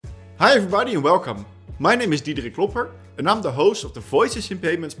Hi everybody and welcome. My name is Diederik Klopper and I'm the host of the Voices in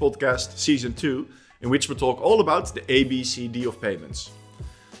Payments podcast Season 2, in which we talk all about the ABCD of payments.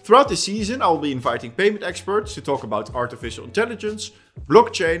 Throughout this season I will be inviting payment experts to talk about artificial intelligence,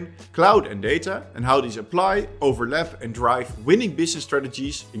 blockchain, cloud and data, and how these apply, overlap and drive winning business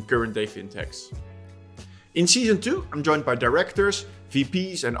strategies in current day fintechs. In Season 2 I'm joined by directors,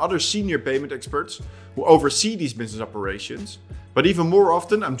 VPs and other senior payment experts who oversee these business operations. But even more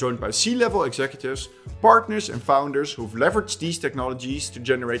often, I'm joined by C-level executives, partners and founders who've leveraged these technologies to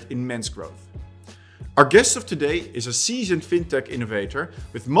generate immense growth. Our guest of today is a seasoned fintech innovator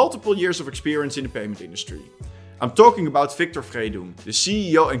with multiple years of experience in the payment industry. I'm talking about Victor Vredoom, the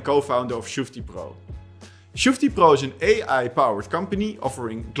CEO and co-founder of ShoofdyPro. ShoofdyPro is an AI-powered company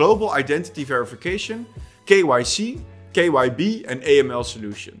offering global identity verification, KYC, KYB and AML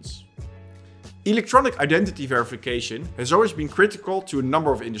solutions. Electronic identity verification has always been critical to a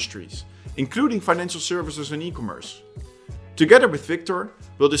number of industries, including financial services and e-commerce. Together with Victor,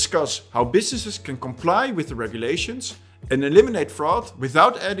 we'll discuss how businesses can comply with the regulations and eliminate fraud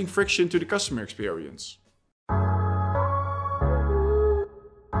without adding friction to the customer experience.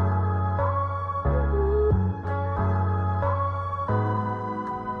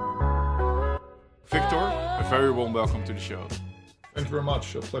 Victor, a very warm welcome to the show. Thank you very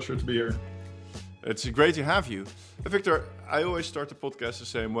much. A pleasure to be here. It's great to have you. Victor, I always start the podcast the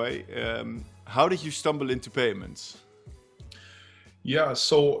same way. How did you stumble into payments? Yeah,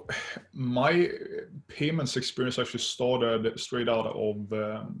 so my payments experience actually started straight out of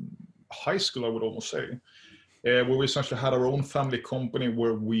high school, I would almost say, where we essentially had our own family company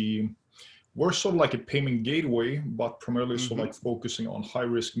where we were sort of like a payment gateway, but primarily sort of like focusing on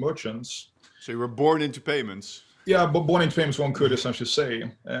high-risk merchants. So you were born into payments? Yeah, but born into payments, one could essentially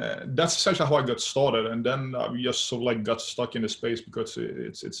say. That's essentially how I got started, and then I just sort of like got stuck in the space because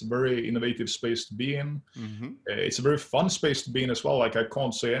it's a very innovative space to be in. It's a very fun space to be in as well. Like I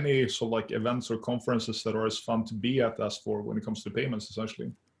can't say any sort of like events or conferences that are as fun to be at as for when it comes to payments,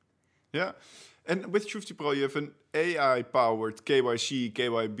 essentially. Yeah, and with ShoofdyPro you have an AI-powered KYC,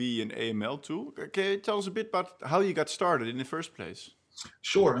 KYB, and AML tool. Can you tell us a bit about how you got started in the first place?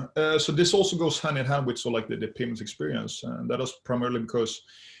 Sure. So this also goes hand in hand with so like the payments experience, and that is primarily because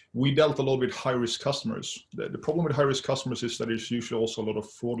we dealt a lot with high-risk customers. The problem with high-risk customers is that there's usually also a lot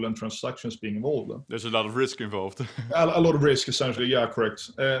of fraudulent transactions being involved. There's a lot of risk involved. a lot of risk, essentially. Yeah, correct.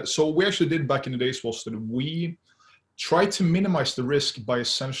 So what we actually did back in the days was that we tried to minimize the risk by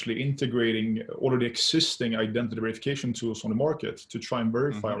essentially integrating already existing identity verification tools on the market to try and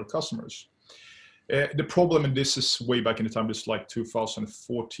verify our customers. The problem, and this is way back in the time, this is like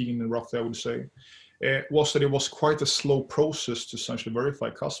 2014 roughly, I would say, was that it was quite a slow process to essentially verify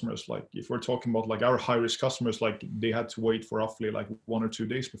customers. Like if we're talking about like our high-risk customers, like they had to wait for roughly like 1 or 2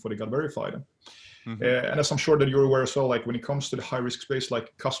 days before they got verified. And as I'm sure that you're aware as well, like when it comes to the high-risk space,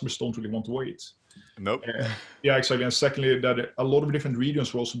 like customers don't really want to wait. Nope. Yeah, exactly. And secondly, that a lot of different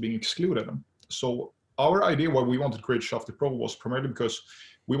regions were also being excluded. So our idea why we wanted to create ShoofdyPro was primarily because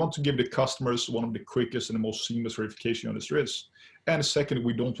we want to give the customers one of the quickest and the most seamless verification on this risk. And second,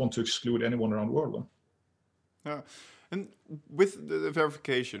 we don't want to exclude anyone around the world. And with the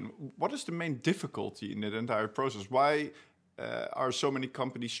verification, what is the main difficulty in the entire process? Why are so many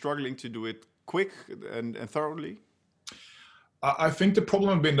companies struggling to do it quick and thoroughly? I think the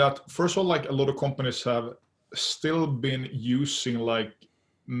problem has been that, first of all, like a lot of companies have still been using like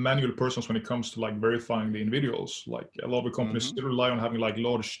manual persons when it comes to like verifying the individuals. Like a lot of companies still rely on having like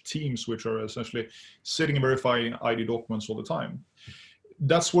large teams which are essentially sitting and verifying ID documents all the time.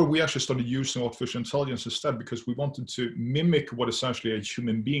 That's where we actually started using artificial intelligence instead, because we wanted to mimic what essentially a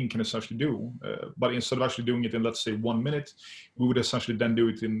human being can essentially do, but instead of actually doing it in, let's say, 1 minute, we would essentially then do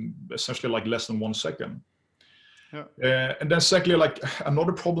it in essentially like less than 1 second. And then secondly, like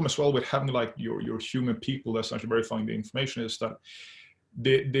another problem as well with having like your human people that's actually verifying the information is that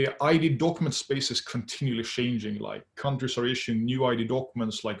the ID document space is continually changing. Like countries are issuing new ID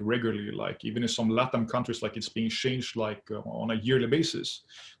documents like regularly, like even in some Latin countries, like it's being changed like on a yearly basis.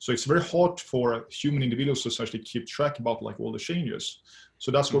 So it's very hard for human individuals to essentially keep track about like all the changes.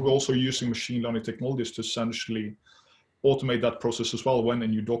 So that's where we're also using machine learning technologies to essentially automate that process as well when a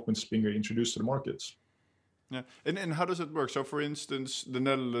new document is being introduced to the markets. Yeah, and how does it work? So for instance, the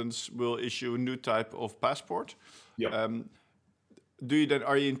Netherlands will issue a new type of passport. Yeah.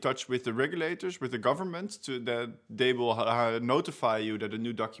 are you in touch with the regulators, with the government, to that they will notify you that a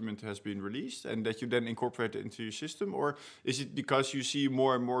new document has been released and that you then incorporate it into your system? Or is it because you see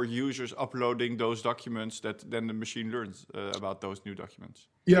more and more users uploading those documents that then the machine learns about those new documents?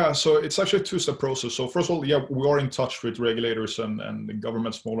 Yeah, so it's actually a two-step process. So first of all, yeah, we are in touch with regulators and the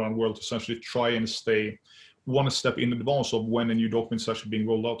governments all around the world to essentially try and stay one step in advance of when a new document is actually being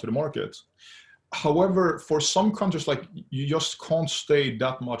rolled out to the market. However, for some countries, like, you just can't stay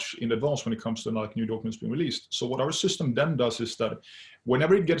that much in advance when it comes to like new documents being released. So what our system then does is that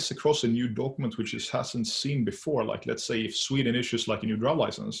whenever it gets across a new document which it hasn't seen before, like let's say if Sweden issues like a new driver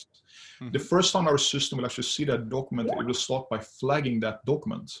license, the first time our system will actually see that document, it will start by flagging that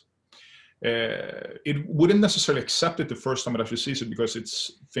document. It wouldn't necessarily accept it the first time it actually sees it because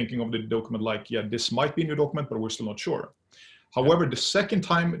it's thinking of the document like, yeah, this might be a new document, but we're still not sure. However, the second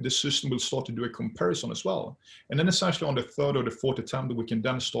time, the system will start to do a comparison as well. And then essentially on the third or the fourth attempt, we can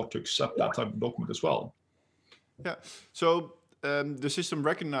then start to accept that type of document as well. Yeah, so the system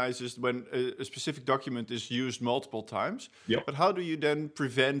recognizes when a specific document is used multiple times. Yep. But how do you then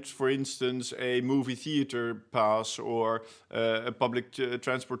prevent, for instance, a movie theater pass or a public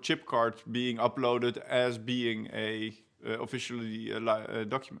transport chip card being uploaded as being a officially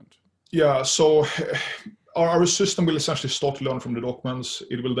document? Yeah, so our system will essentially start to learn from the documents.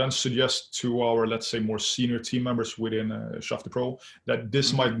 It will then suggest to our, let's say, more senior team members within Shafty Pro that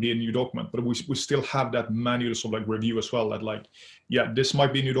this might be a new document, but we still have that manual sort of like review as well, that like, yeah, this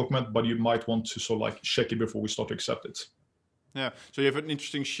might be a new document, but you might want to sort of like check it before we start to accept it. Yeah, so you have an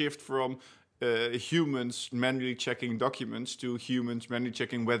interesting shift from humans manually checking documents to humans manually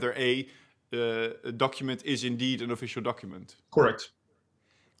checking whether a document is indeed an official document. Correct.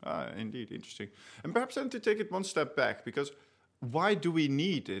 Indeed, interesting. And perhaps then to take it one step back, because why do we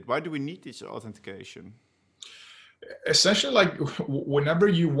need it? Why do we need this authentication? Essentially, like whenever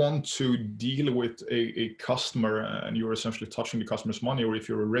you want to deal with a customer and you're essentially touching the customer's money, or if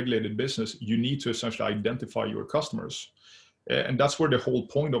you're a regulated business, you need to essentially identify your customers. And that's where the whole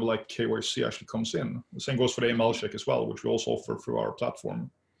point of like KYC actually comes in. The same goes for the AML check as well, which we also offer through our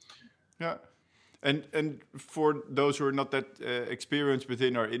platform. Yeah. And for those who are not that experienced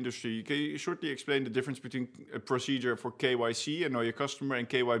within our industry, can you shortly explain the difference between a procedure for KYC and know your customer and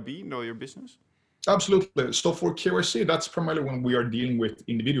KYB, know your business? Absolutely. So for KYC, that's primarily when we are dealing with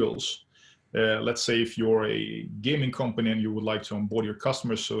individuals. Let's say if you're a gaming company and you would like to onboard your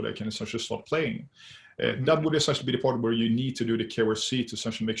customers so they can essentially start playing. That would essentially be the part where you need to do the KYC to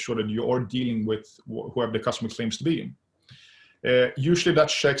essentially make sure that you are dealing with whoever the customer claims to be. Usually that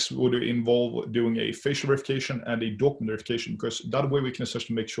checks would involve doing a facial verification and a document verification, because that way we can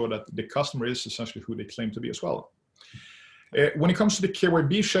essentially make sure that the customer is essentially who they claim to be as well. When it comes to the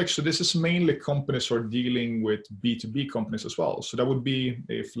KYB checks, so this is mainly companies who are dealing with B2B companies as well. So that would be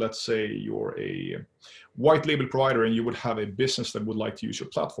if, let's say, you're a white label provider and you would have a business that would like to use your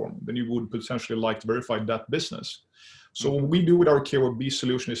platform, then you would potentially like to verify that business. So what we do with our KYB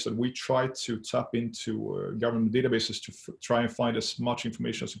solution is that we try to tap into government databases to try and find as much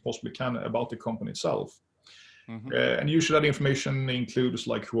information as you possibly can about the company itself. And usually that information includes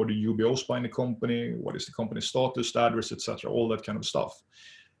like who are the UBOs behind the company, what is the company's status, the address, etc., all that kind of stuff.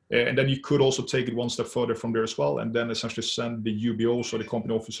 And then you could also take it one step further from there as well, and then essentially send the UBOs or the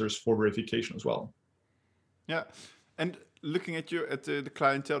company officers for verification as well. Yeah, and looking at the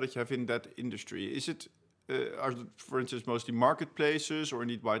clientele that you have in that industry, is it are, for instance, mostly marketplaces or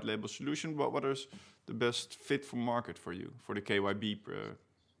indeed white label solution? What is the best fit for market for you for the KYB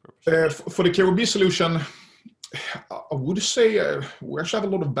purpose? For the KYB solution, I would say we actually have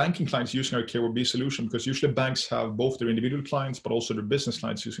a lot of banking clients using our KYB solution, because usually banks have both their individual clients but also their business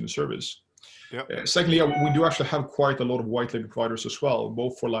clients using the service. Yep. Secondly, we do actually have quite a lot of white label providers as well,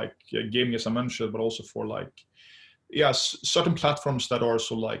 both for like gaming, as I mentioned, but also for like, certain platforms that are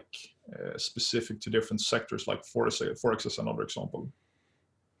also like specific to different sectors, like Forex is another example.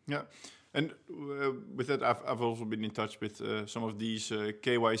 Yeah. And with that, I've also been in touch with some of these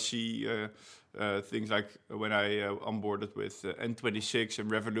KYC things, like when I onboarded with N26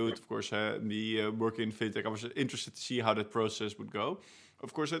 and Revolut, of course, me working in fintech, I was interested to see how that process would go.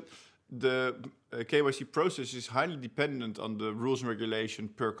 Of course, the KYC process is highly dependent on the rules and regulation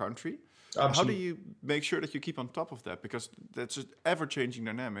per country. Absolutely. How do you make sure that you keep on top of that? Because that's an ever-changing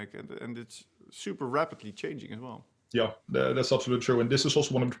dynamic, and it's super rapidly changing as well. Yeah, that's absolutely true. And this is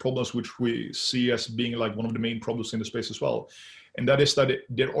also one of the problems which we see as being like one of the main problems in the space as well. And that is that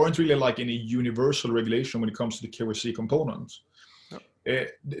there aren't really like any universal regulation when it comes to the KYC components. Yeah.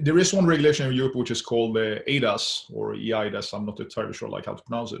 There is one regulation in Europe which is called eIDAS or eIDAS. I'm not entirely sure like how to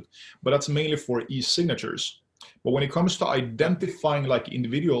pronounce it, but that's mainly for e-signatures. But when it comes to identifying like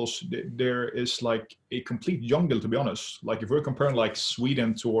individuals, there is like a complete jungle, to be honest. Like if we're comparing like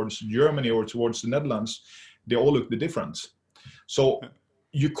Sweden towards Germany or towards the Netherlands, they all look different. So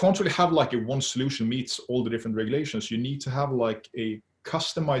you can't really have like a one solution meets all the different regulations. You need to have like a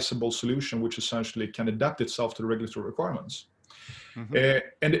customizable solution which essentially can adapt itself to the regulatory requirements.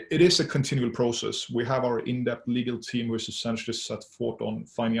 And it is a continual process. We have our in-depth legal team who is essentially set forth on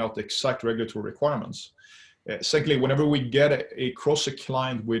finding out the exact regulatory requirements. Secondly, whenever we get across a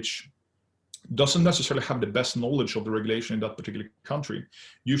client which doesn't necessarily have the best knowledge of the regulation in that particular country,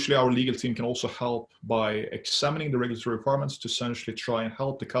 usually our legal team can also help by examining the regulatory requirements to essentially try and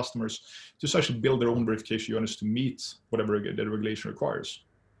help the customers to essentially build their own verification units to meet whatever the regulation requires.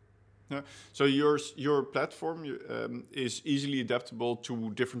 Yeah. So your platform is easily adaptable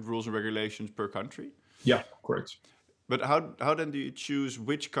to different rules and regulations per country? Yeah, correct. But how then do you choose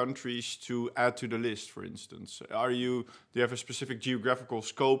which countries to add to the list, for instance? Do you have a specific geographical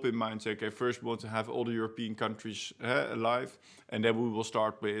scope in mind? Say, okay, first we want to have all the European countries alive, and then we will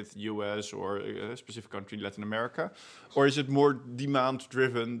start with US or a specific country in Latin America? Or is it more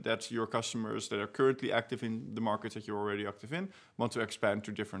demand-driven that your customers that are currently active in the markets that you're already active in want to expand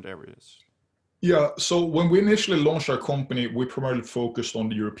to different areas? Yeah, so when we initially launched our company, we primarily focused on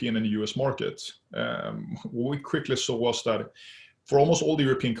the European and the US market. What we quickly saw was that for almost all the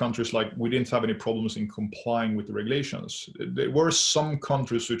European countries, like we didn't have any problems in complying with the regulations. There were some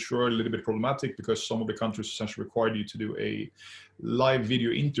countries which were a little bit problematic because some of the countries essentially required you to do a live video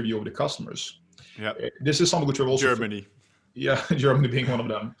interview of the customers. Yeah. This is something which we've also... Germany. Yeah, Germany being one of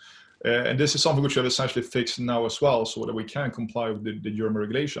them. And this is something which we have essentially fixed now as well, so that we can comply with the German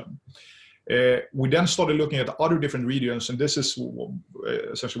regulation. We then started looking at other different regions, and this is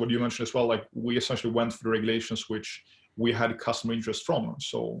essentially what you mentioned as well. Like we essentially went for the regulations which we had customer interest from.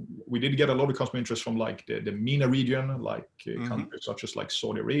 So we did get a lot of customer interest from like the MENA region, like countries such as like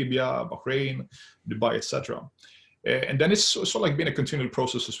Saudi Arabia, Bahrain, Dubai, etc. And then it's sort of like been a continual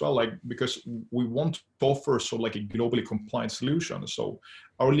process as well, like because we want to offer sort of like a globally compliant solution. So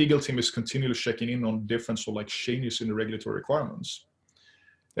our legal team is continually checking in on different sort of like changes in the regulatory requirements.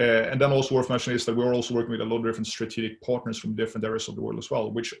 And then also worth mentioning is that we're also working with a lot of different strategic partners from different areas of the world as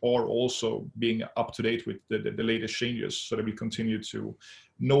well, which are also being up to date with the latest changes, so that we continue to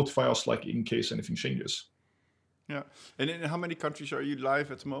notify us like in case anything changes. Yeah. And in how many countries are you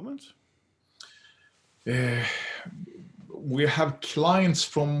live at the moment? We have clients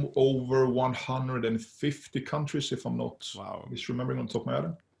from over 150 countries, if I'm not misremembering on the top of my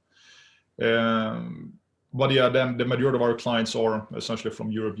head. But yeah, then the majority of our clients are essentially from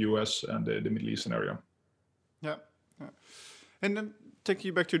Europe, US, and the Middle Eastern area. Yeah. And then taking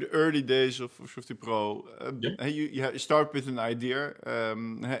you back to the early days of Swifty Pro, you start with an idea,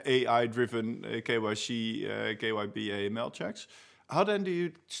 AI-driven KYC, KYB, AML checks. How then do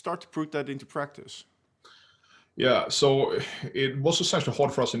you start to put that into practice? Yeah, so it was essentially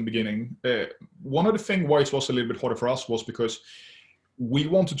hard for us in the beginning. One of the things why it was a little bit harder for us was because we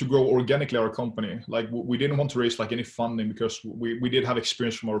wanted to grow organically our company. Like we didn't want to raise like any funding because we did have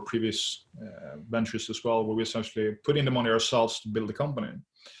experience from our previous ventures as well, where we essentially put in the money ourselves to build the company.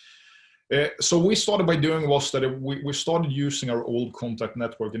 So we started by doing was that we started using our old contact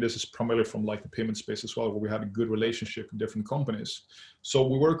network, and this is primarily from like the payment space as well, where we had a good relationship with different companies. So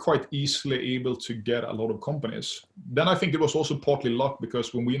we were quite easily able to get a lot of companies. Then I think it was also partly luck,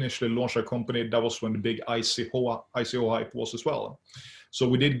 because when we initially launched our company, that was when the big ICO hype was as well. So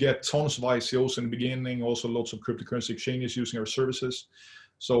we did get tons of ICOs in the beginning, also lots of cryptocurrency exchanges using our services.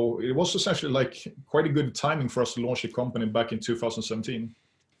 So it was essentially like quite a good timing for us to launch a company back in 2017.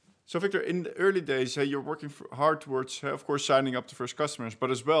 So Victor, in the early days, you're working hard towards, of course, signing up the first customers,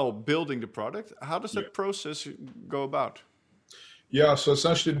 but as well building the product. How does that process go about? Yeah, so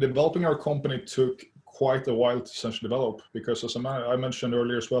essentially developing our company took quite a while to essentially develop, because as I mentioned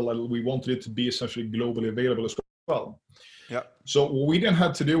earlier as well, we wanted it to be essentially globally available as well. Yeah. So what we then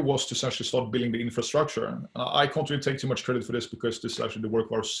had to do was to essentially start building the infrastructure. I can't really take too much credit for this, because this is actually the work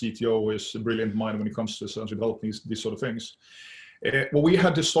of our CTO, is a brilliant mind when it comes to essentially developing these sort of things. What we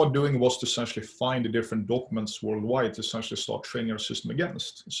had to start doing was to essentially find the different documents worldwide to essentially start training our system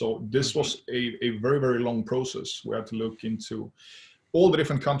against. So this was a very, very long process. We had to look into all the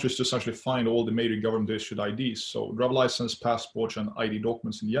different countries to essentially find all the major government issued IDs. So driver license, passports, and ID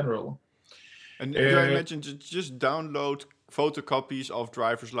documents in general. And do I imagine just download photocopies of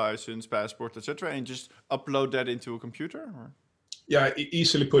driver's license, passport, etc., and just upload that into a computer? Or? Yeah,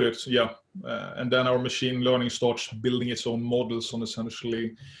 easily put it, yeah. And then our machine learning starts building its own models on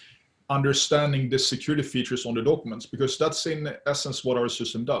essentially understanding the security features on the documents, because that's in essence what our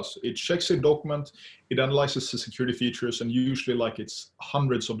system does. It checks a document, it analyzes the security features, and usually like it's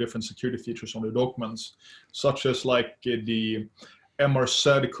hundreds of different security features on the documents, such as like the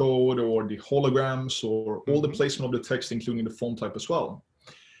MRZ code or the holograms or all the placement of the text, including the font type as well.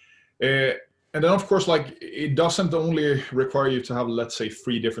 And then of course, like it doesn't only require you to have, let's say,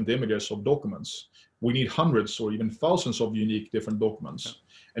 3 different images of documents. We need hundreds or even thousands of unique different documents.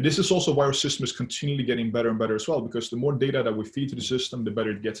 And this is also why our system is continually getting better and better as well, because the more data that we feed to the system, the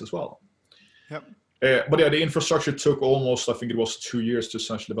better it gets as well. Yep. But yeah, the infrastructure took almost, I think it was 2 years to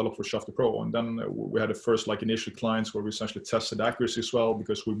essentially develop for Shafter Pro. And then we had the first like initial clients where we essentially tested accuracy as well,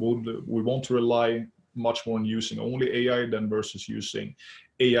 because we want to rely much more on using only AI than versus using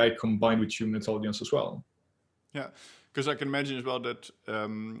AI combined with human intelligence as well. Yeah, because I can imagine as well that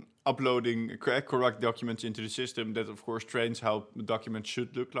uploading correct documents into the system, that of course trains how the document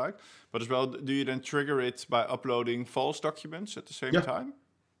should look like. But as well, do you then trigger it by uploading false documents at the same time?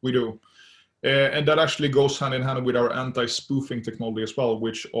 We do. And that actually goes hand in hand with our anti-spoofing technology as well,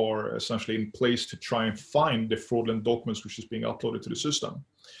 which are essentially in place to try and find the fraudulent documents which is being uploaded to the system.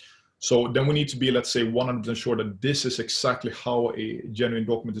 So then we need to be, let's say, 100% sure that this is exactly how a genuine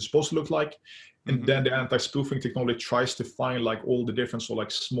document is supposed to look like. And then the anti-spoofing technology tries to find like all the different, so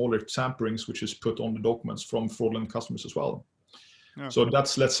like smaller tamperings, which is put on the documents from fraudulent customers as well. Yeah. So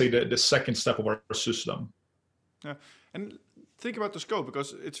that's, let's say, the second step of our system. Yeah. And think about the scope,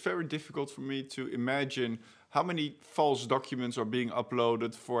 because it's very difficult for me to imagine how many false documents are being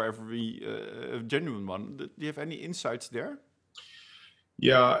uploaded for every genuine one. Do you have any insights there?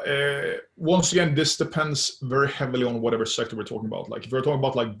 Yeah, once again, this depends very heavily on whatever sector we're talking about. Like if we're talking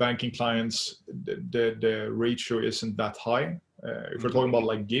about like banking clients, the ratio isn't that high. If we're talking about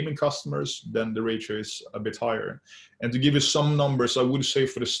like gaming customers, then the ratio is a bit higher. And to give you some numbers, I would say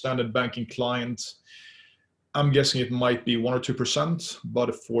for the standard banking client, I'm guessing it might be 1 or 2%,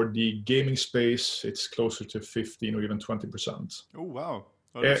 but for the gaming space, it's closer to 15 or even 20%. Oh, wow.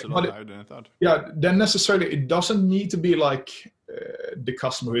 Oh, that's a lot higher than I thought. Yeah, then necessarily it doesn't need to be like the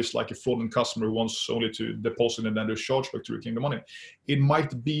customer who is like a fraudulent customer who wants only to deposit and then do a chargeback to reclaim the money. It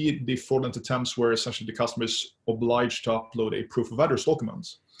might be the fraudulent attempts where essentially the customer is obliged to upload a proof of address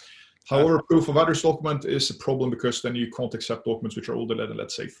document. However, proof of address document is a problem because then you can't accept documents which are older than,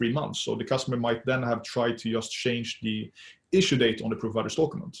 let's say, 3 months. So the customer might then have tried to just change the issue date on the proof of address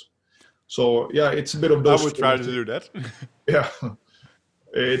document. So yeah, it's a bit of those. I would try to do that. Yeah.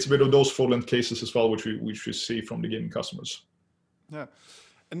 It's a bit of those fraudulent cases as well, which we see from the gaming customers. Yeah,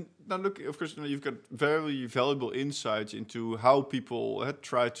 and now look, of course, you've got very valuable insights into how people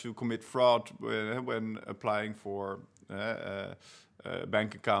try to commit fraud when applying for a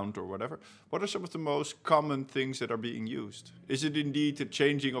bank account or whatever. What are some of the most common things that are being used? Is it indeed the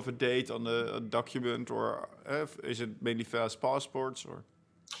changing of a date on a document, or is it mainly fast passports, or?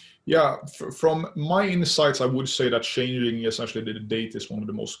 Yeah, from my insights, I would say that changing essentially the date is one of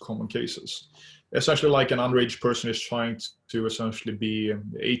the most common cases. Essentially, like an underage person is trying to essentially be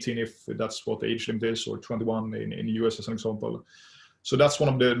 18, if that's what the age limit is, or 21 in the US as an example. So that's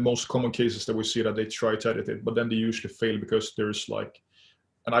one of the most common cases that we see, that they try to edit it, but then they usually fail because there's like,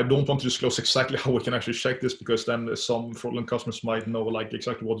 and I don't want to disclose exactly how we can actually check this, because then some fraudulent customers might know like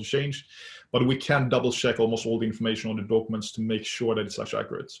exactly what to change, but we can double check almost all the information on the documents to make sure that it's actually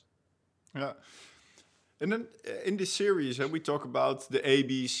accurate. Yeah. And then in this series, we talk about the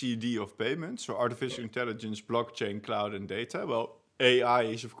ABCD of payments, so artificial intelligence, blockchain, cloud, and data. Well, AI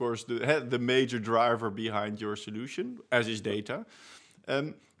is, of course, the major driver behind your solution, as is data.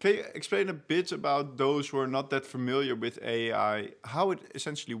 Can you explain a bit about those who are not that familiar with AI, how it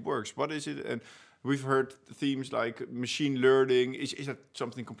essentially works? What is it? And we've heard themes like machine learning. Is that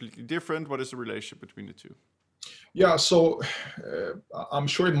something completely different? What is the relationship between the two? Yeah, so I'm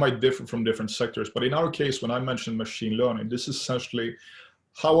sure it might differ from different sectors, but in our case, when I mentioned machine learning, this is essentially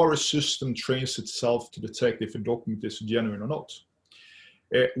how our system trains itself to detect if a document is genuine or not.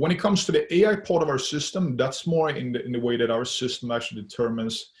 When it comes to the AI part of our system, that's more in the way that our system actually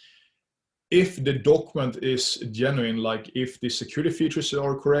determines if the document is genuine, like if the security features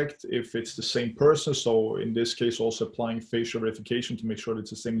are correct, if it's the same person. So in this case, also applying facial verification to make sure that it's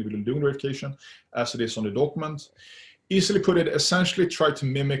the same individual doing verification as it is on the document. Easily put it, essentially try to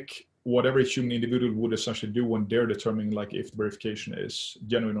mimic whatever a human individual would essentially do when they're determining like if the verification is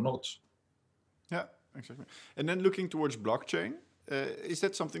genuine or not. Yeah, exactly. And then looking towards blockchain, is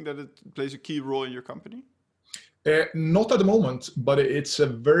that something that it plays a key role in your company? Not at the moment, but it's a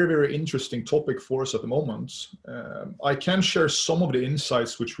very, very interesting topic for us at the moment. I can share some of the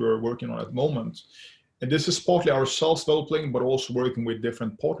insights which we're working on at the moment. And this is partly ourselves developing, but also working with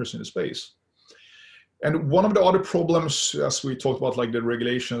different partners in the space. And one of the other problems, as we talked about, like the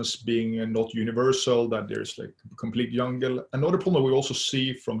regulations being not universal, that there's like a complete jungle. Another problem we also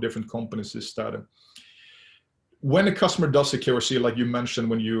see from different companies is that when a customer does a KYC, like you mentioned,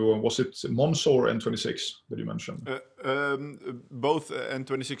 when you, was it Monzo or N26 that you mentioned? Both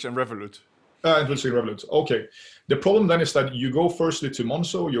N26 and Revolut. N26 Revolut. Okay. The problem then is that you go firstly to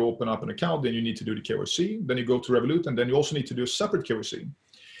Monzo, you open up an account, then you need to do the KYC, then you go to Revolut, and then you also need to do a separate KYC.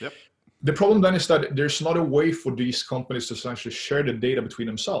 Yep. The problem then is that there's not a way for these companies to essentially share the data between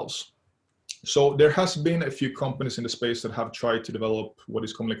themselves. So there has been a few companies in the space that have tried to develop what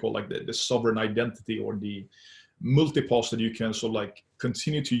is commonly called like the sovereign identity, or the multipass, that you can sort of like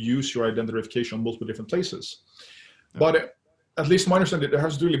continue to use your identity verification on multiple different places. Yeah. But at least my understanding, there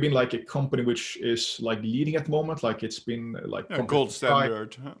has really been like a company which is like leading at the moment, like it's been like gold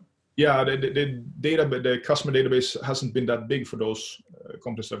standard. Yeah, the customer database hasn't been that big for those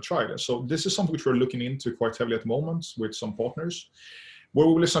companies that have tried it. So this is something which we're looking into quite heavily at the moment with some partners, where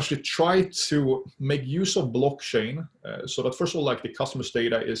we will essentially try to make use of blockchain, so that first of all, like the customer's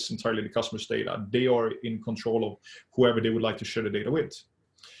data is entirely the customer's data. They are in control of whoever they would like to share the data with.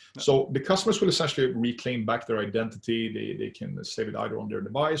 Yeah. So the customers will essentially reclaim back their identity. They can save it either on their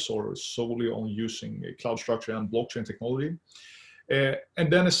device or solely on using cloud structure and blockchain technology. And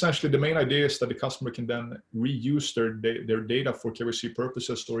then essentially the main idea is that the customer can then reuse their data for KYC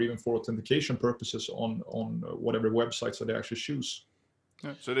purposes, or even for authentication purposes on whatever websites that they actually choose.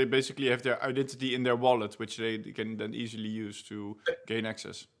 Yeah, so they basically have their identity in their wallet, which they can then easily use to gain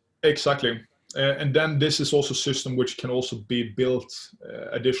access. Exactly. And then this is also a system which can also be built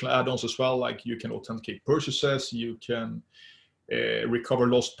additional add-ons as well, like you can authenticate purchases, you can recover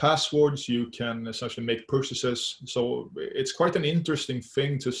lost passwords, you can essentially make purchases. So it's quite an interesting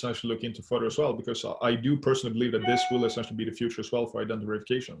thing to essentially look into further as well, because I do personally believe that this will essentially be the future as well for identity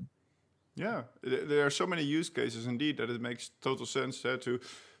verification. Yeah, there are so many use cases indeed that it makes total sense to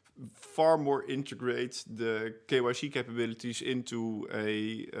far more integrate the KYC capabilities into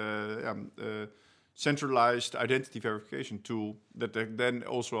a centralized identity verification tool that then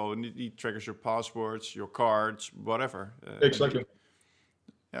also trackers your passwords, your cards, whatever. Exactly.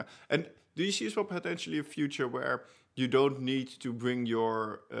 Yeah, and do you see as well potentially a future where you don't need to bring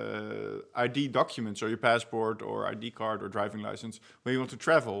your ID documents or your passport or ID card or driving license when you want to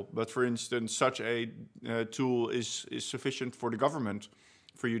travel? But for instance, such a tool is sufficient for the government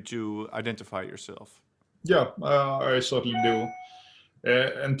for you to identify yourself. Yeah, I certainly do.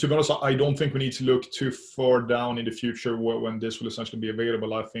 And to be honest, I don't think we need to look too far down in the future when this will essentially be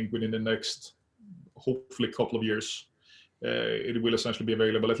available. I think within the next, hopefully, couple of years, it will essentially be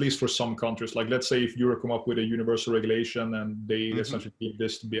available, at least for some countries. Like, let's say if Europe come up with a universal regulation and they essentially deem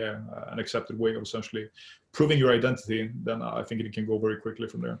this to be an accepted way of essentially proving your identity, then I think it can go very quickly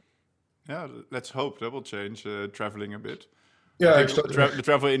from there. Yeah, let's hope that will change traveling a bit. Yeah, exactly. The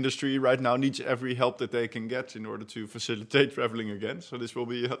travel industry right now needs every help that they can get in order to facilitate traveling again. So this will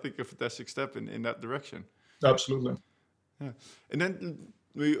be, I think, a fantastic step in that direction. Absolutely. Yeah, and then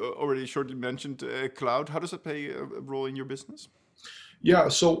we already shortly mentioned cloud. How does that play a role in your business? Yeah,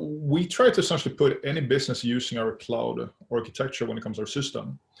 so we try to essentially put any business using our cloud architecture when it comes to our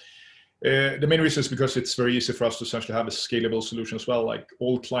system. The main reason is because it's very easy for us to essentially have a scalable solution as well. Like,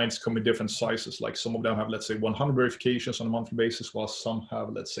 all clients come in different sizes. Like, some of them have, let's say, 100 verifications on a monthly basis, while some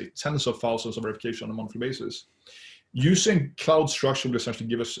have, let's say, tens of thousands of verifications on a monthly basis. Using cloud structure will essentially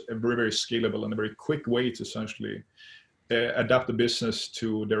give us a very, very scalable and a very quick way to essentially adapt the business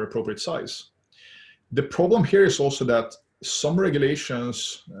to their appropriate size. The problem here is also that some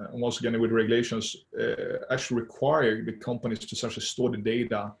regulations, once again with regulations, actually require the companies to essentially store the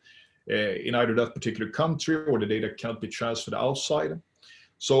data in either that particular country, or the data cannot be transferred outside.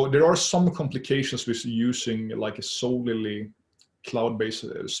 So there are some complications with using like a solely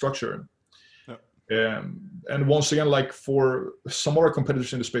cloud-based structure. And once again, like for some of our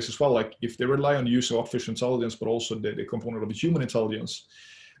competitors in the space as well, like if they rely on the use of artificial intelligence, but also the component of the human intelligence,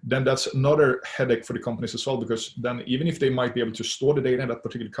 then that's another headache for the companies as well, because then even if they might be able to store the data in that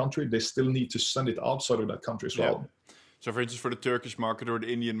particular country, they still need to send it outside of that country as well. So for instance, for the Turkish market or the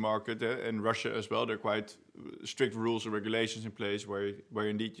Indian market and Russia as well, there are quite strict rules and regulations in place where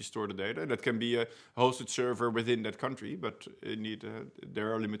indeed you store the data. That can be a hosted server within that country, but indeed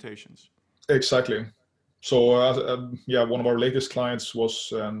there are limitations. Exactly. So one of our latest clients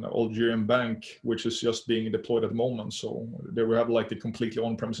was an Algerian bank, which is just being deployed at the moment. So there we have like the completely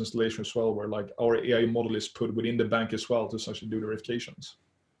on-premise installation as well, where like our AI model is put within the bank as well to essentially do the verifications.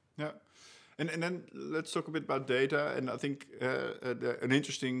 Yeah. And then let's talk a bit about data. And I think an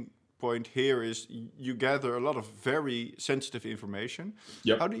interesting point here is you gather a lot of very sensitive information.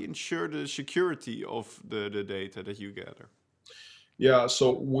 Yep. How do you ensure the security of the data that you gather? Yeah, so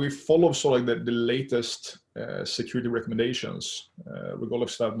we follow sort of like the latest security recommendations,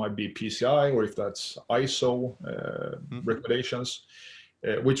 regardless if that might be PCI or if that's ISO recommendations.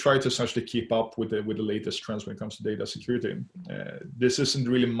 We try to essentially keep up with the latest trends when it comes to data security. This isn't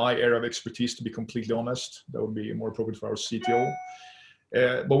really my area of expertise, to be completely honest. That would be more appropriate for our CTO.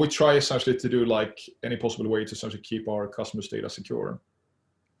 But we try essentially to do like any possible way to essentially keep our customers' data secure.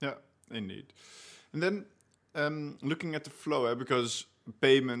 Yeah, indeed. And then looking at the flow, because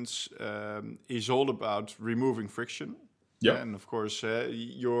payments is all about removing friction. Yep. And of course,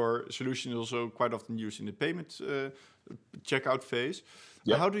 your solution is also quite often used in the payment checkout phase.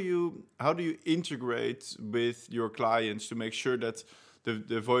 Yep. How do you integrate with your clients to make sure that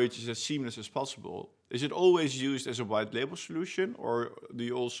the voyage is as seamless as possible? Is it always used as a white label solution, or do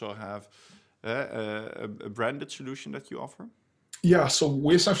you also have a branded solution that you offer? Yeah, so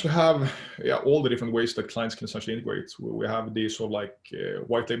we essentially have all the different ways that clients can essentially integrate. We have these sort of like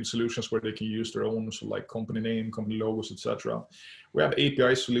white label solutions where they can use their own sort of like company name, company logos, etc. We have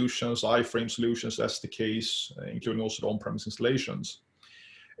API solutions, iframe solutions, SDKs, including also the on-premise installations.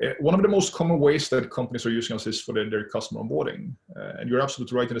 One of the most common ways that companies are using us is for their customer onboarding. And you're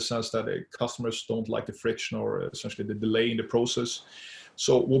absolutely right in the sense that customers don't like the friction or essentially the delay in the process.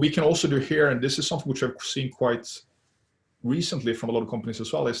 So what we can also do here, and this is something which I've seen quite recently from a lot of companies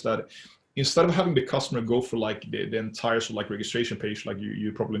as well, is that instead of having the customer go for like the entire sort of like registration page, like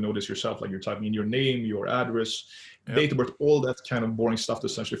you probably notice yourself, like you're typing in your name, your address, date of birth, all that kind of boring stuff to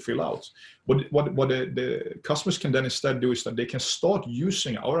essentially fill out. What the customers can then instead do is that they can start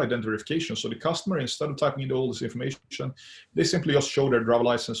using our identity verification. So the customer, instead of typing in all this information, they simply just show their driver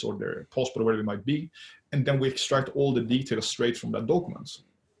license or their passport or whatever it might be, and then we extract all the details straight from that document.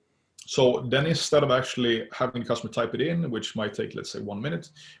 So then instead of actually having the customer type it in, which might take, let's say, 1 minute,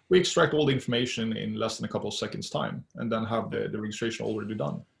 we extract all the information in less than a couple of seconds time and then have the registration already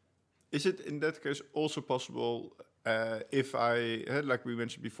done. Is it in that case also possible if I, like we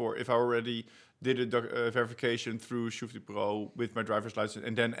mentioned before, if I already did a verification through Shufti Pro with my driver's license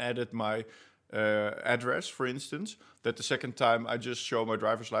and then added my address, for instance, that the second time I just show my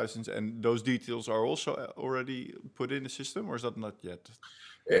driver's license and those details are also already put in the system, or is that not yet?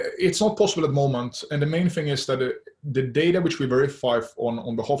 It's not possible at the moment, and the main thing is that the data which we verify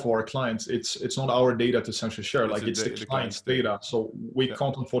on behalf of our clients, it's not our data to essentially share. Like it's the client's data, so we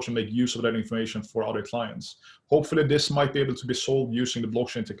can't unfortunately make use of that information for other clients. Hopefully, this might be able to be solved using the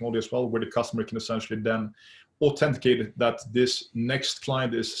blockchain technology as well, where the customer can essentially then authenticate that this next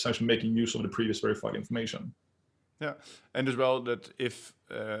client is essentially making use of the previous verified information. Yeah, and as well that if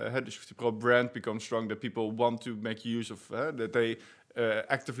the Shufti Pro brand becomes strong, that people want to make use of that they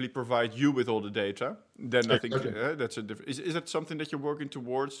actively provide you with all the data, then I think that's a different. Is that something that you're working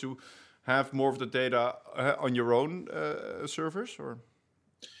towards, to have more of the data on your own servers, or?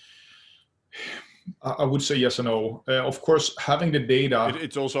 I would say yes and no. Of course, having the data,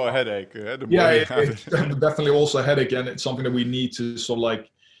 it's also a headache. It's definitely also a headache, and it's something that we need to sort of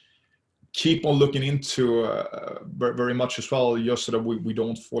like keep on looking into very much as well, just so that we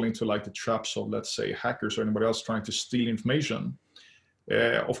don't fall into like the traps of, let's say, hackers or anybody else trying to steal information.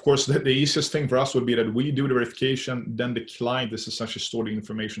 Of course, the easiest thing for us would be that we do the verification, then the client is essentially storing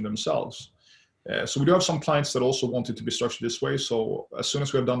information themselves. So we do have some clients that also want it to be structured this way. So as soon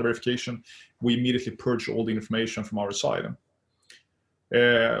as we have done the verification, we immediately purge all the information from our side.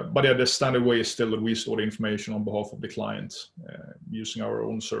 But yeah, the standard way is still that we store the information on behalf of the client using our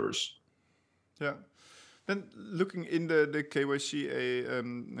own servers. Yeah. Then looking in the KYC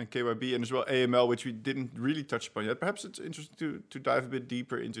and KYB and as well AML, which we didn't really touch upon yet, perhaps it's interesting to dive a bit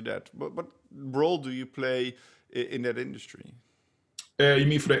deeper into that. What role do you play in that industry? You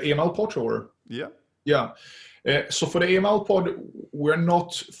mean for the AML part, or? Yeah. Yeah. So for the AML part, we're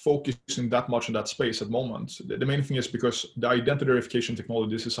not focusing that much on that space at the moment. The main thing is because the identity verification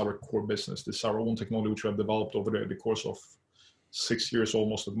technology, this is our core business. This is our own technology which we have developed over the course of 6 years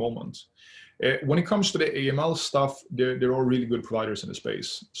almost at the moment. When it comes to the AML stuff, there are really good providers in the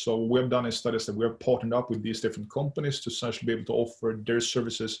space. So what we have done is studies that we have partnered up with these different companies to essentially be able to offer their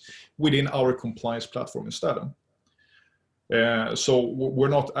services within our compliance platform instead. So we're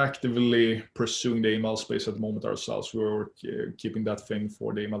not actively pursuing the AML space at the moment ourselves. We're keeping that thing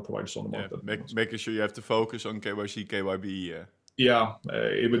for the AML providers on the market. Making sure you have to focus on KYC, KYB. Yeah,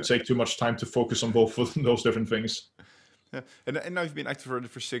 it would take too much time to focus on both of those different things. Yeah. And now you've been active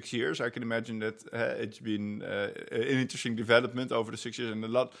for 6 years. I can imagine that it's been an interesting development over the 6 years, and a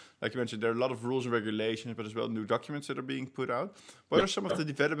lot, like you mentioned, there are a lot of rules and regulations, but as well new documents that are being put out. What are some of the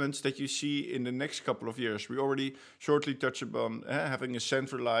developments that you see in the next couple of years? We already shortly touched upon having a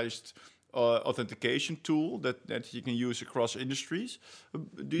centralized authentication tool that you can use across industries.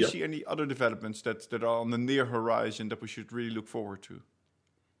 Do you see any other developments that are on the near horizon that we should really look forward to?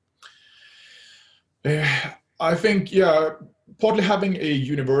 I think, partly having a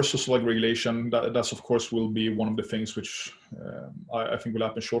universal regulation, that's of course will be one of the things which I think will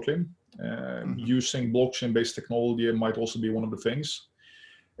happen shortly. Using blockchain-based technology might also be one of the things.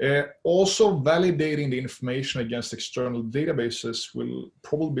 Also, validating the information against external databases will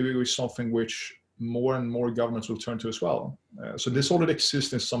probably be something which more and more governments will turn to as well. So this already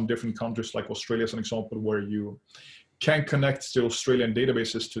exists in some different countries, like Australia as an example, where you can connect to Australian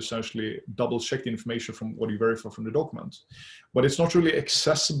databases to essentially double check the information from what you verify from the document. But it's not really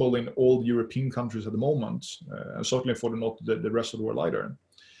accessible in all European countries at the moment, and certainly for the rest of the world either.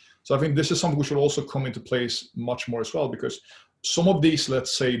 So I think this is something which will also come into place much more as well, because some of these,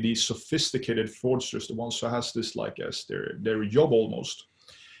 let's say, these sophisticated fraudsters, the ones who has this like as their job almost,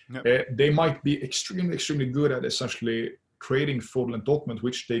 they might be extremely good at essentially creating fraudulent documents,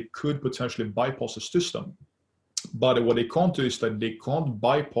 which they could potentially bypass the system. But what they can't do is that they can't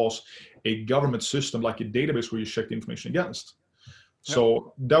bypass a government system like a database where you check the information against.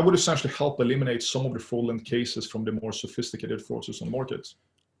 So that would essentially help eliminate some of the fraudulent cases from the more sophisticated fraudsters on the market.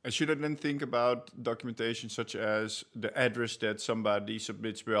 And should I then think about documentation such as the address that somebody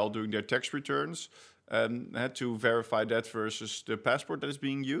submits while doing their tax returns, to verify that versus the passport that is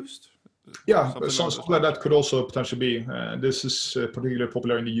being used? Yeah, something like that could also potentially be. This is particularly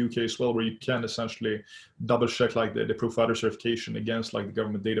popular in the UK as well, where you can essentially double check like the proof of address verification against like the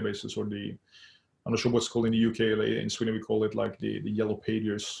government databases or I'm not sure what's called in the UK. In Sweden, we call it like the yellow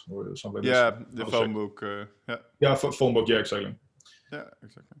pages or something like this. Yeah, the phone book. Phone book. Yeah, exactly. Yeah,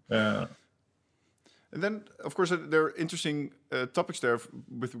 exactly. And then, of course, there are interesting topics there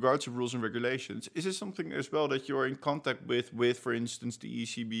with regards to rules and regulations. Is this something as well that you're in contact with for instance, the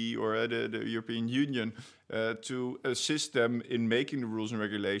ECB or the European Union to assist them in making the rules and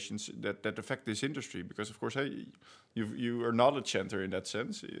regulations that affect this industry? Because, of course, you are knowledge center in that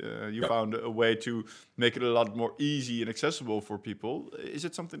sense. You found a way to make it a lot more easy and accessible for people. Is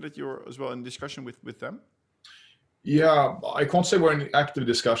it something that you're as well in discussion with them? Yeah, I can't say we're in active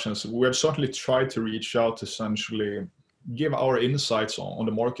discussions. We have certainly tried to reach out to essentially give our insights on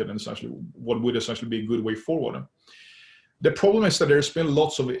the market and essentially what would essentially be a good way forward. The problem is that there's been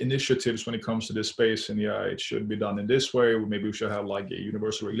lots of initiatives when it comes to this space, and it should be done in this way. Maybe we should have like a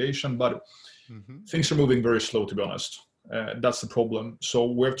universal regulation, but things are moving very slow, to be honest. That's the problem. So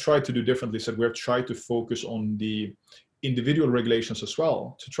we've tried to do differently. So we've tried to focus on the individual regulations as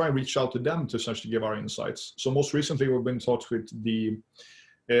well, to try and reach out to them to essentially give our insights. So most recently, we've been in touch with the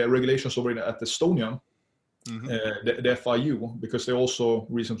regulations over at Estonia, the FIU, because they also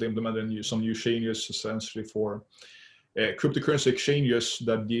recently implemented some new changes essentially for cryptocurrency exchanges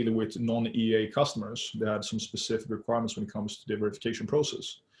that deal with non-EA customers. They had some specific requirements when it comes to the verification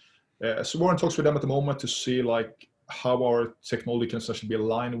process. So we're in talks with them at the moment to see like how our technology can essentially be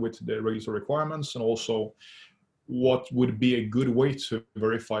aligned with the regulatory requirements, and also what would be a good way to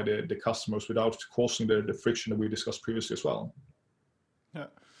verify the customers without causing the friction that we discussed previously as well. Yeah,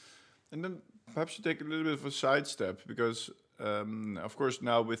 and then perhaps you take a little bit of a sidestep because, of course,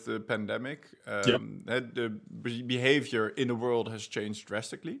 now with the pandemic, the behavior in the world has changed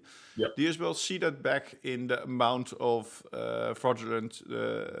drastically. Do you as well see that back in the amount of fraudulent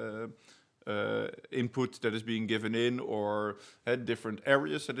input that is being given in, or at different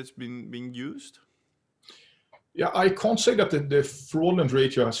areas that it's being used? Yeah, I can't say that the fraudulent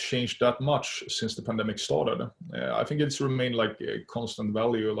ratio has changed that much since the pandemic started. I think it's remained like a constant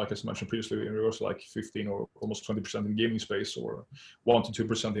value, like as mentioned previously, it was like 15 or almost 20% in gaming space, or 1 to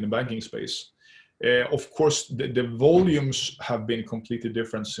 2% in the banking space. Of course, the volumes have been completely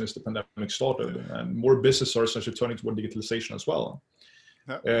different since the pandemic started, and more businesses are essentially turning toward digitalization as well.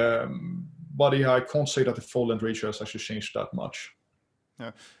 But I can't say that the fraudulent ratio has actually changed that much.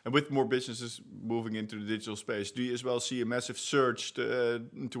 Yeah. And with more businesses moving into the digital space, do you as well see a massive surge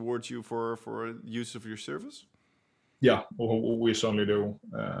towards you for use of your service? Yeah, we certainly do.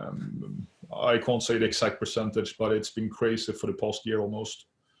 I can't say the exact percentage, but it's been crazy for the past year almost.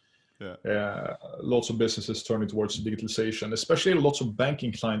 Lots of businesses turning towards digitalization, especially lots of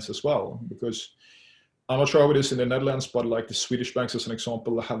banking clients as well, because I'm not sure how it is in the Netherlands, but like the Swedish banks as an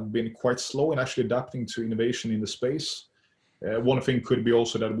example have been quite slow in actually adapting to innovation in the space. One thing could be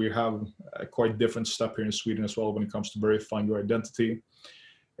also that we have a quite different step here in Sweden as well when it comes to verifying your identity.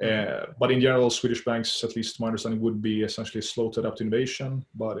 But in general, Swedish banks, at least to my understanding, would be essentially slow to adapt to innovation.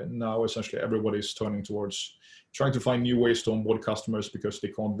 But now essentially everybody is turning towards trying to find new ways to onboard customers because they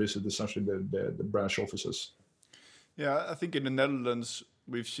can't visit essentially the branch offices. Yeah, I think in the Netherlands,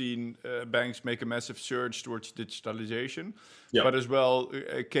 we've seen banks make a massive surge towards digitalization. Yeah. But as well,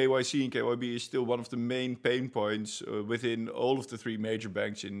 KYC and KYB is still one of the main pain points within all of the three major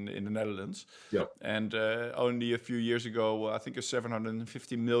banks in the Netherlands. Yeah. And only a few years ago, I think a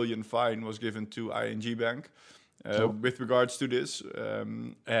 750 million fine was given to ING Bank with regards to this.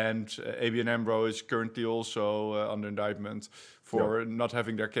 And ABN AMRO is currently also under indictment for not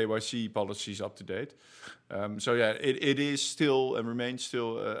having their KYC policies up to date. So yeah, it is still and remains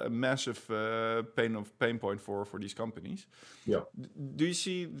still a massive pain point for these companies. Yeah. Do you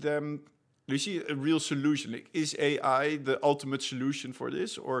see a real solution? Like, is AI the ultimate solution for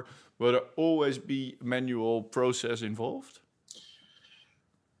this, or will there always be manual process involved?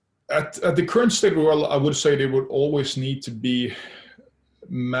 At the current state, well, I would say there would always need to be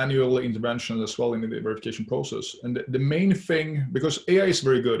manual intervention as well in the verification process. And the main thing, because AI is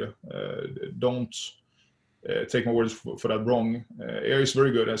very good, don't take my words for that wrong. AI is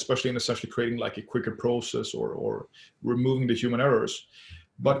very good, especially in essentially creating like a quicker process or removing the human errors.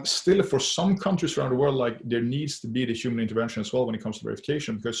 But still, for some countries around the world, like there needs to be the human intervention as well when it comes to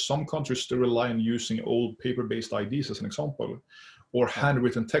verification, because some countries still rely on using old paper-based IDs as an example, or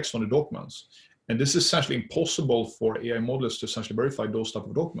handwritten text on the documents. And this is essentially impossible for AI models to essentially verify those type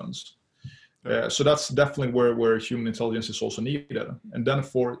of documents. So that's definitely where human intelligence is also needed. And then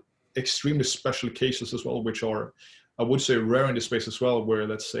for extremely special cases as well, which are, I would say, rare in the space as well, where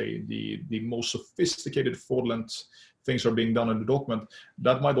let's say the most sophisticated fraudulent things are being done in the document,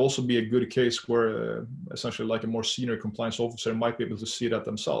 that might also be a good case where essentially like a more senior compliance officer might be able to see that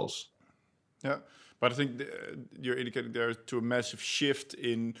themselves. Yeah. But I think you're indicating there to a massive shift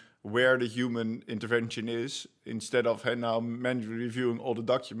in where the human intervention is, instead of now manually reviewing all the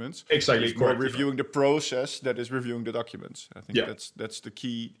documents. Exactly. It's more reviewing the process that is reviewing the documents. I think that's the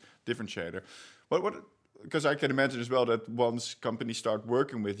key differentiator. Because I can imagine as well that once companies start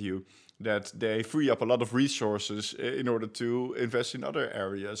working with you, that they free up a lot of resources in order to invest in other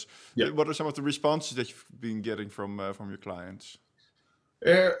areas. Yeah. What are some of the responses that you've been getting from your clients?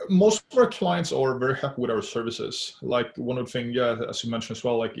 Most of our clients are very happy with our services. Like one of the things, as you mentioned as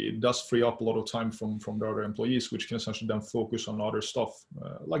well, like it does free up a lot of time from the other employees, which can essentially then focus on other stuff,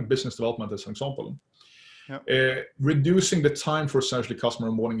 like business development as an example. Yeah. Reducing the time for essentially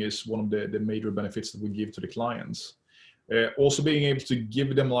customer onboarding is one of the major benefits that we give to the clients. Also being able to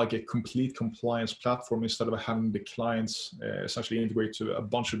give them like a complete compliance platform instead of having the clients essentially integrate to a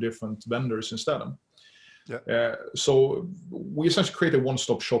bunch of different vendors instead. Yeah. So we essentially create a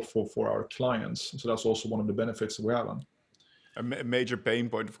one-stop shop for our clients. So that's also one of the benefits that we have. A major pain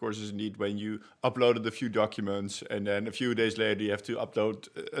point, of course, is indeed when you uploaded a few documents and then a few days later you have to upload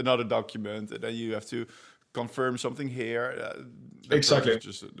another document and then you have to confirm something here. Exactly. It's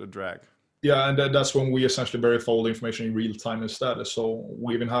just a drag. Yeah, and that's when we essentially verify all the information in real time instead. So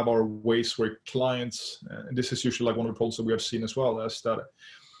we even have our ways where clients, and this is usually like one of the problems that we have seen as well, is that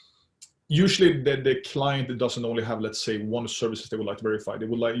usually the client doesn't only have, let's say, one services they would like to verify. They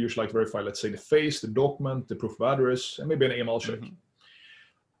would usually like to verify, let's say, the face, the document, the proof of address, and maybe an email check. Mm-hmm.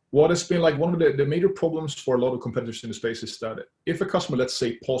 What has been like one of the major problems for a lot of competitors in the space is that if a customer, let's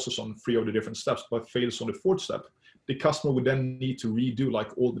say, pauses on 3 of the different steps but fails on the 4th step, the customer would then need to redo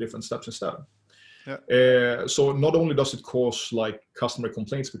like all the different steps instead. Yeah. So not only does it cause like customer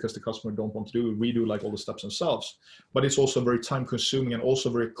complaints because the customer don't want to redo like all the steps themselves, but it's also very time consuming and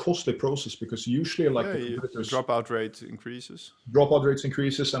also very costly process because usually like the competitors dropout rate increases. Dropout rates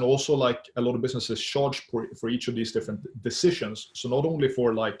increases, and also like a lot of businesses charge for each of these different decisions. So not only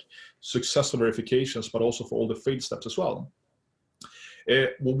for like successful verifications, but also for all the failed steps as well.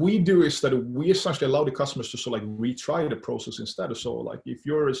 What we do is that we essentially allow the customers to sort of like retry the process instead. So like if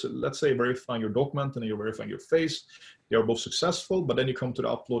you're, let's say, verifying your document and you're verifying your face, they are both successful, but then you come to the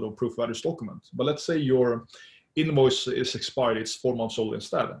upload of proof of address document. But let's say your invoice is expired, it's 4 months old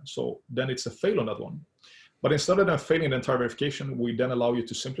instead. So then it's a fail on that one. But instead of then failing the entire verification, we then allow you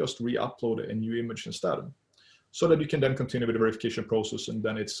to simply just re-upload a new image instead, so that you can then continue with the verification process and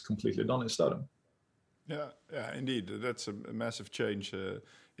then it's completely done instead. Yeah, indeed. That's a massive change in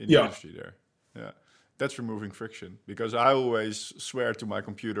the industry there. Yeah, that's removing friction, because I always swear to my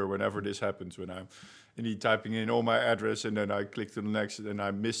computer whenever this happens, when I'm indeed typing in all my address and then I click to the next and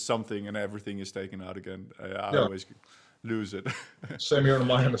I miss something and everything is taken out again. I always lose it. Same here on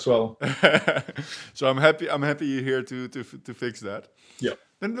my end as well. So I'm happy. I'm happy you're here to fix that. Yeah.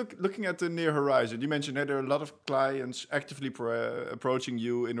 Then looking at the near horizon, you mentioned that there are a lot of clients actively approaching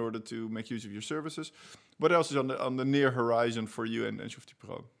you in order to make use of your services. What else is on the near horizon for you and Shufti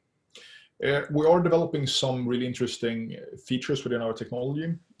Pro? We are developing some really interesting features within our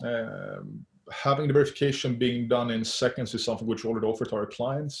technology. Having the verification being done in seconds is something which we already offer to our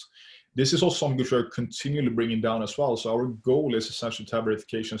clients. This is also something which we're continually bringing down as well. So our goal is essentially to have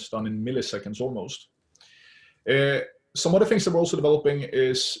verifications done in milliseconds almost. Some other things that we're also developing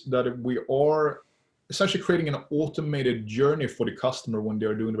is that we are essentially creating an automated journey for the customer when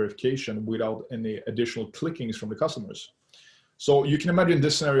they're doing the verification without any additional clickings from the customers. So you can imagine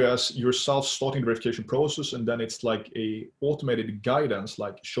this scenario as yourself starting the verification process, and then it's like a automated guidance,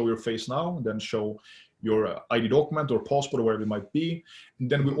 like show your face now, and then show your ID document or passport or whatever it might be. And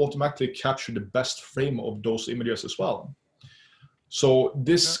then we automatically capture the best frame of those images as well. So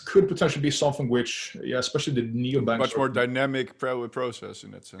this could potentially be something which, especially the neobanks. Much more dynamic process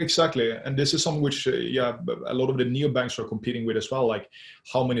in that sense. Exactly. And this is something which, a lot of the neobanks are competing with as well. Like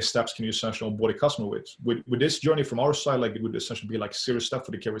how many steps can you essentially onboard a customer with? With this journey from our side, like it would essentially be like 0 step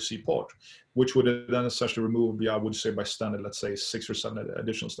for the KYC part, which would then essentially remove, I would say by standard, let's say 6 or 7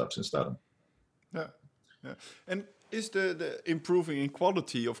 additional steps instead. Yeah. And is the improving in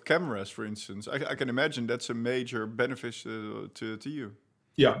quality of cameras, for instance, I can imagine that's a major benefit to you.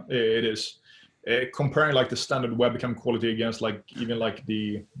 Yeah, it is. Comparing like the standard webcam quality against like even like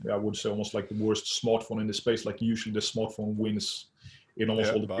I would say almost like the worst smartphone in the space, like usually the smartphone wins in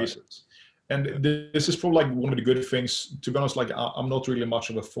almost all the cases. And this is probably like one of the good things. To be honest, like I'm not really much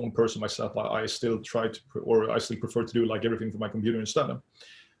of a phone person myself. I still I still prefer to do like everything from my computer instead.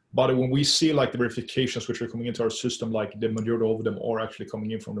 But when we see like the verifications which are coming into our system, like the majority of them are actually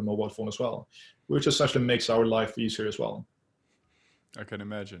coming in from the mobile phone as well, which essentially makes our life easier as well. I can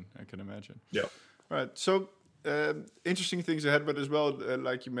imagine. Yeah. All right. So interesting things ahead, but as well,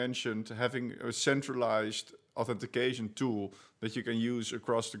 like you mentioned, having a centralized authentication tool that you can use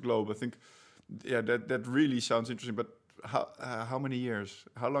across the globe. I think, that really sounds interesting. But how many years?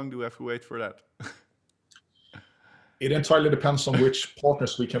 How long do we have to wait for that? It entirely depends on which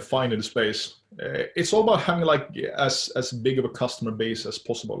partners we can find in the space. It's all about having like as big of a customer base as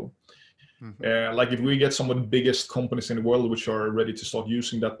possible. Mm-hmm. Like if we get some of the biggest companies in the world which are ready to start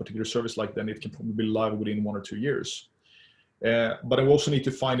using that particular service, like then it can probably be live within 1 or 2 years. But I also need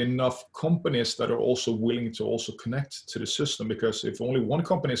to find enough companies that are also willing to also connect to the system, because if only one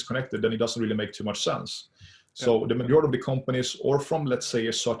company is connected, then it doesn't really make too much sense. So the majority of the companies, or from let's say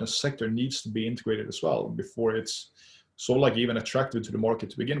a certain sector, needs to be integrated as well before it's so like even attractive to the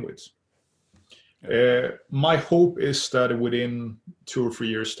market to begin with. My hope is that within 2 or 3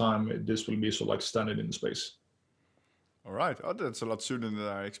 years time, this will be so like standard in the space. All right. Oh, that's a lot sooner than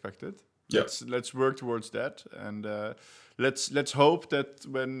I expected. Yeah. Let's work towards that, and let's hope that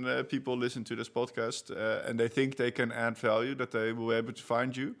when people listen to this podcast and they think they can add value, that they will be able to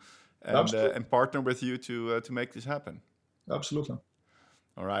find you and partner with you to make this happen. Absolutely.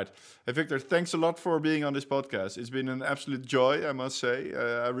 All right. Hey, Victor, thanks a lot for being on this podcast. It's been an absolute joy, I must say.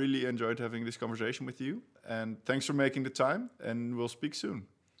 I really enjoyed having this conversation with you. And thanks for making the time, and we'll speak soon.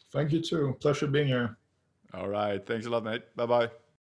 Thank you too. Pleasure being here. All right. Thanks a lot, mate. Bye-bye.